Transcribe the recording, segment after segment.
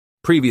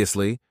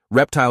Previously,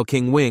 Reptile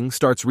King Wing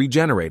starts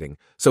regenerating,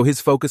 so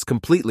his focus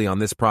completely on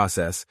this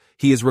process.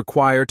 He is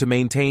required to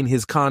maintain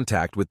his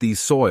contact with these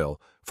soil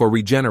for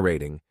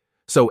regenerating.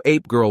 So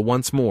Ape Girl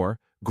once more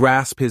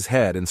grasps his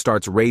head and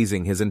starts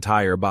raising his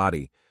entire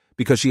body,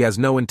 because she has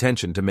no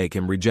intention to make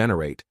him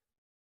regenerate.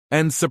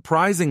 And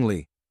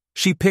surprisingly,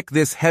 she picked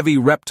this heavy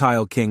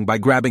Reptile King by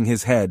grabbing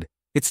his head.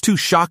 It's too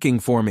shocking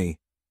for me.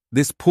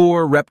 This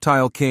poor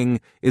Reptile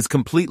King is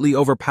completely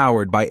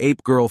overpowered by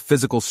Ape Girl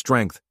physical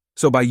strength,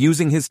 so by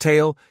using his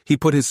tail, he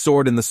put his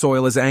sword in the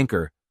soil as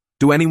anchor.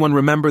 Do anyone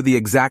remember the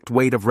exact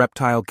weight of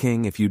Reptile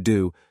King? If you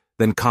do,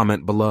 then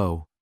comment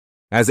below.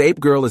 As Ape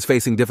Girl is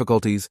facing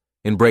difficulties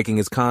in breaking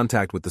his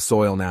contact with the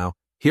soil now,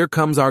 here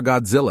comes our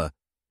Godzilla.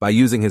 By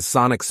using his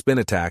sonic spin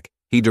attack,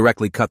 he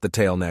directly cut the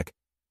tail neck.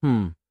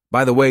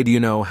 By the way, do you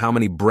know how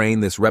many brain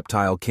this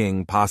Reptile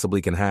King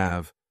possibly can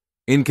have?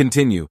 In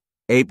continue,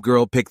 Ape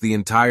Girl picked the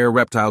entire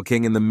Reptile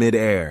King in the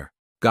mid-air.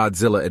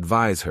 Godzilla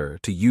advised her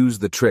to use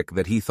the trick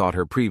that he taught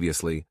her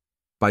previously.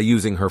 By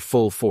using her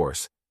full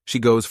force, she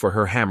goes for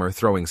her hammer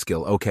throwing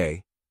skill.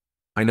 Okay.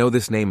 I know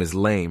this name is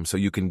lame, so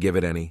you can give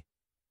it any.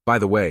 By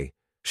the way,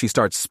 she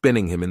starts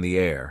spinning him in the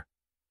air,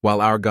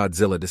 while our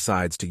Godzilla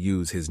decides to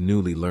use his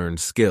newly learned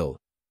skill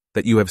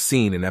that you have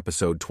seen in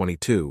episode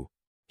 22.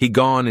 He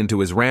gone into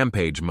his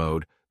rampage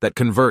mode that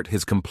convert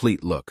his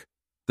complete look.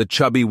 The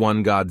chubby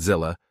one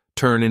Godzilla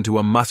turn into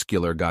a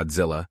muscular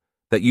Godzilla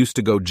that used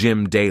to go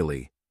gym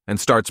daily and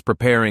starts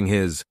preparing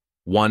his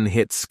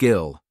one-hit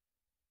skill.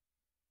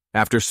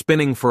 After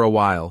spinning for a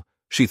while,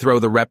 she throw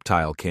the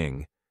Reptile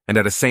King, and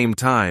at the same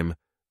time,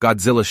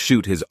 Godzilla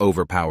shoot his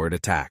overpowered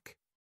attack.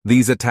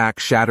 These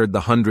attacks shattered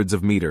the hundreds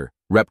of meter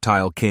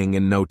Reptile King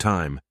in no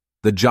time.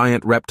 The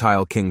giant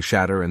Reptile King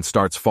shatter and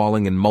starts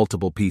falling in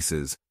multiple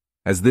pieces.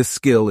 As this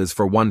skill is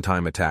for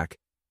one-time attack,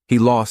 he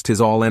lost his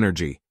all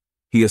energy.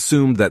 He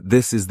assumed that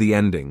this is the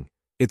ending.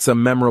 It's a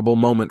memorable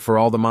moment for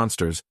all the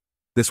monsters.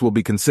 This will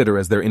be considered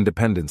as their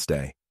Independence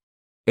Day.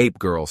 Ape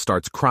Girl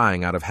starts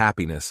crying out of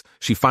happiness.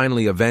 She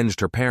finally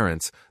avenged her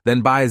parents.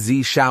 Then by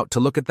Z shout to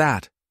look at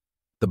that.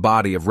 The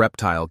body of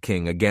Reptile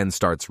King again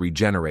starts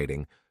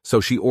regenerating, so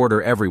she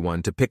order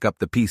everyone to pick up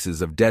the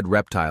pieces of dead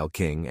Reptile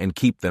King and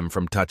keep them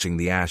from touching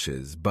the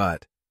ashes.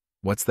 But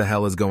what's the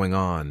hell is going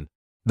on?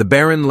 The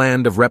barren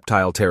land of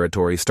reptile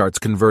territory starts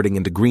converting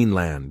into green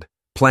land.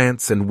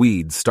 Plants and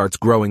weeds starts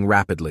growing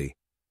rapidly.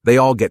 They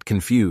all get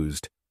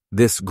confused.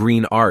 This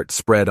green art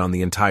spread on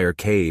the entire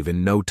cave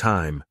in no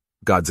time,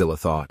 Godzilla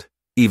thought.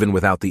 Even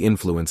without the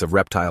influence of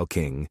Reptile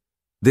King,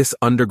 this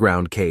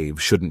underground cave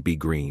shouldn't be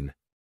green.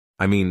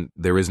 I mean,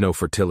 there is no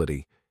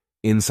fertility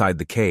inside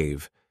the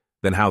cave.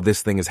 Then how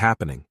this thing is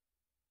happening?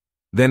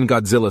 Then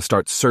Godzilla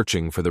starts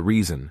searching for the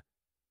reason.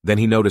 Then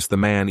he noticed the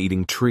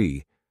man-eating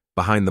tree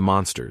behind the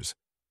monsters.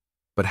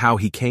 But how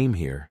he came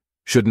here?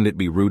 Shouldn't it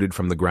be rooted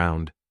from the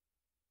ground?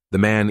 The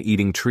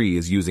man-eating tree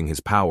is using his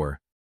power,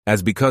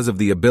 as because of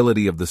the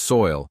ability of the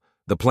soil,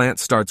 the plant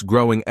starts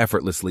growing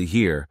effortlessly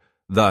here,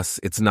 thus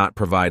it's not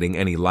providing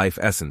any life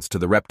essence to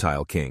the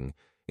Reptile King,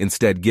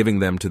 instead giving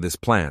them to this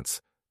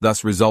plants,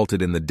 thus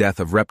resulted in the death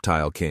of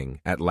Reptile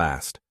King at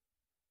last.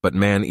 But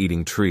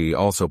man-eating tree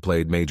also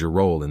played major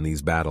role in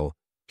these battle.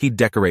 He'd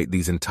decorate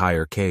these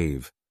entire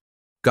cave.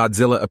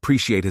 Godzilla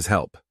appreciate his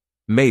help.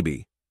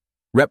 Maybe.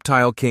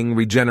 Reptile King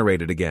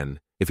regenerated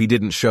again, if he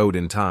didn't showed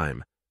in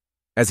time.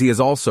 As he is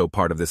also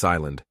part of this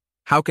island,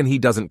 how can he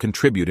doesn't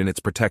contribute in its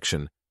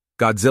protection?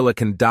 Godzilla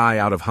can die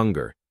out of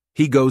hunger.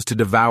 He goes to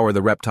devour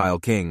the Reptile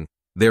King.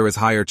 There is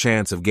higher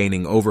chance of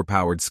gaining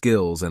overpowered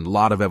skills and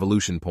lot of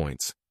evolution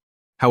points.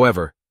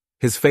 However,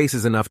 his face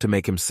is enough to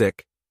make him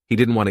sick. He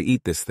didn't want to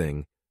eat this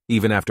thing,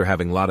 even after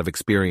having a lot of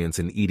experience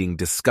in eating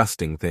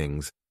disgusting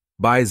things.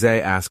 Baize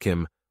asked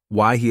him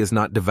why he is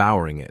not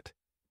devouring it.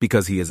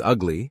 Because he is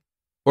ugly,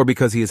 or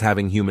because he is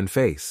having human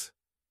face?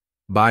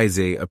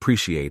 Baize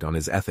appreciate on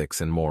his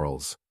ethics and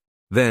morals.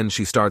 Then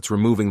she starts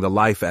removing the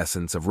life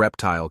essence of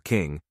Reptile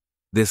King.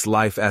 This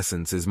life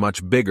essence is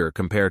much bigger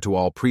compared to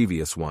all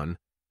previous one,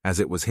 as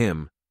it was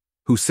him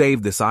who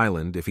saved this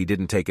island. If he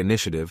didn't take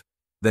initiative,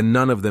 then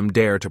none of them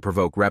dare to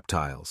provoke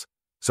reptiles.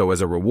 So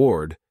as a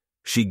reward,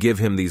 she give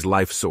him these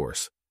life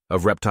source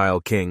of Reptile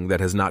King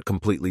that has not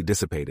completely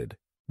dissipated.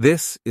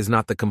 This is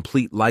not the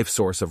complete life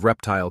source of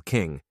Reptile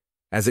King,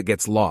 as it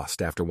gets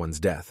lost after one's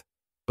death.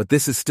 But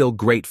this is still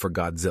great for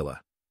Godzilla.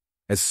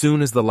 As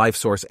soon as the life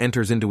source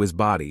enters into his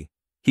body,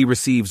 he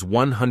receives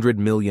 100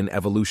 million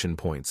evolution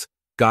points.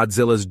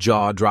 Godzilla's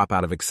jaw drop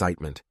out of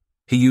excitement.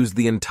 He used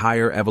the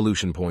entire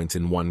evolution points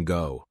in one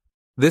go.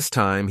 This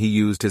time he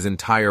used his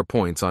entire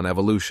points on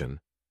evolution.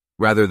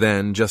 Rather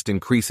than just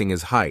increasing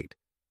his height,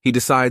 he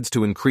decides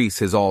to increase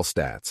his all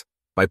stats.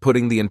 By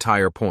putting the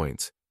entire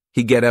points,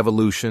 he get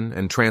evolution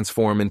and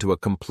transform into a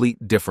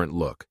complete different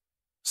look.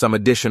 Some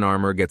addition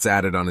armor gets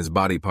added on his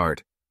body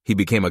part. He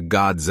became a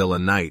Godzilla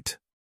Knight.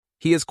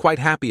 He is quite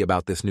happy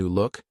about this new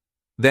look.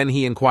 Then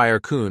he inquire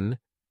Kun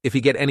if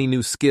he get any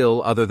new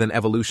skill other than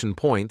evolution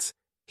points.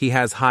 He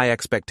has high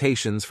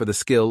expectations for the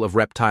skill of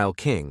Reptile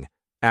King.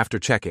 After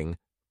checking,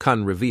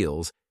 Kun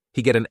reveals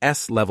he get an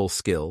S-level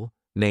skill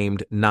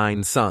named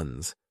 9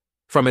 Sons.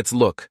 From its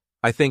look,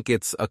 I think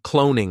it's a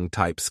cloning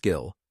type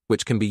skill,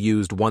 which can be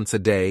used once a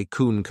day.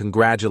 Kun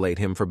congratulate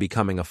him for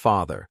becoming a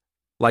father.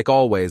 Like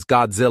always,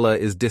 Godzilla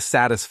is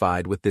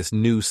dissatisfied with this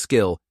new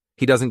skill.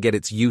 He doesn't get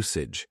its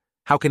usage.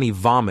 How can he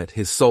vomit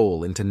his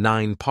soul into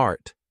 9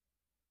 parts?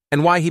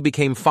 And why he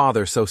became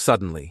father so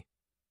suddenly?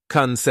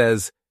 Kun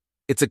says,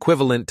 it's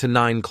equivalent to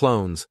 9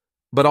 clones,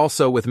 but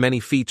also with many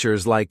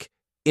features like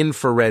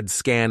infrared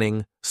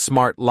scanning,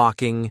 smart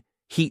locking,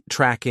 heat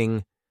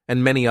tracking,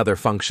 and many other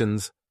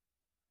functions.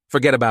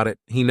 Forget about it,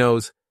 he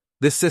knows.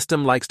 This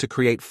system likes to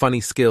create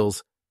funny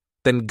skills.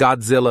 Then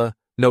Godzilla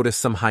noticed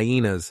some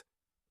hyenas.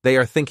 They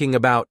are thinking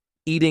about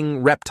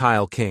eating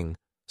Reptile King,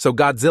 so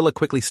Godzilla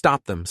quickly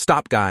stopped them.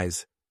 Stop,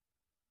 guys.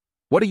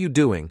 What are you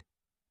doing?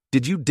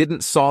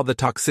 Didn't saw the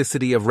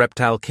toxicity of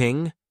Reptile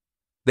King?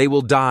 They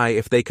will die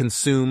if they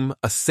consume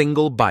a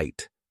single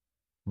bite.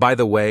 By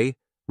the way,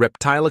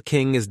 Reptile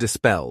King is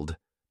dispelled,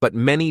 but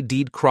many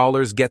deed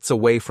crawlers gets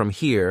away from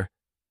here.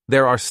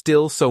 There are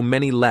still so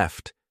many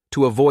left.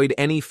 To avoid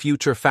any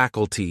future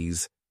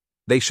faculties,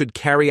 they should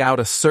carry out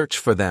a search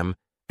for them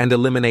and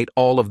eliminate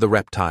all of the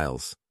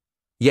reptiles.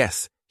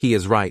 Yes, he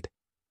is right.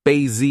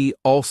 Bai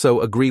also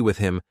agree with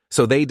him,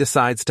 so they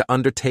decides to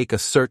undertake a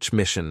search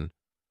mission.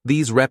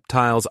 These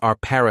reptiles are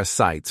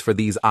parasites for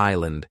these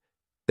island.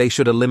 They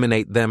should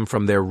eliminate them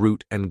from their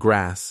root and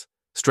grass.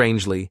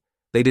 Strangely,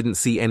 they didn't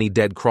see any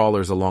dead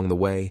crawlers along the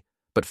way,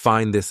 but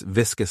find this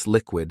viscous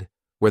liquid,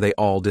 where they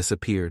all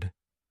disappeared.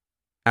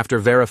 After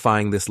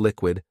verifying this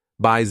liquid,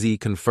 Bai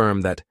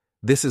confirmed that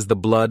this is the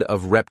blood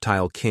of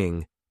Reptile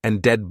King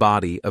and dead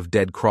body of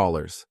dead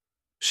crawlers.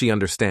 She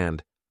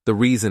understand the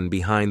reason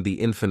behind the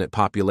infinite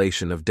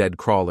population of dead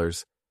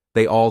crawlers.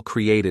 They all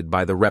created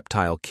by the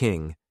Reptile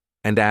King,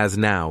 and as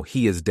now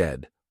he is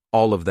dead,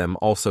 all of them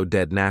also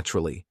dead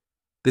naturally.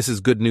 This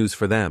is good news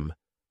for them.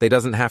 They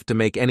doesn't have to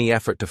make any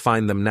effort to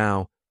find them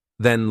now.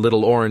 Then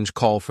Little Orange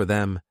call for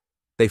them.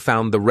 They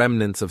found the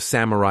remnants of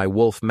Samurai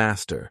Wolf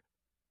Master.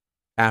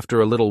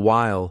 After a little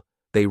while,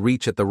 they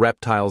reach at the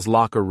reptiles'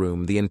 locker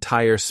room. The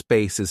entire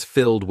space is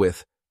filled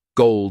with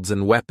golds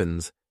and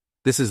weapons.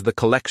 This is the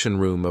collection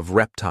room of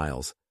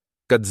reptiles.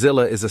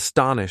 Godzilla is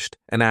astonished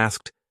and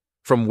asked,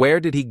 from where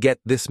did he get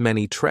this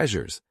many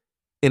treasures?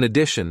 In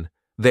addition,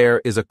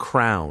 there is a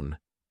crown.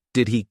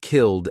 Did he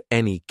killed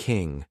any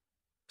king?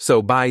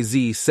 So Bai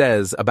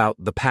says about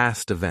the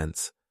past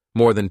events,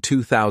 more than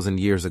 2,000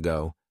 years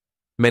ago.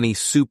 Many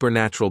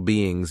supernatural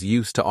beings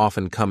used to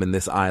often come in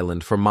this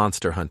island for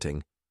monster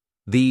hunting.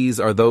 These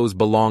are those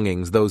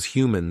belongings, those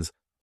humans,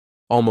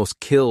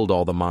 almost killed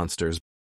all the monsters,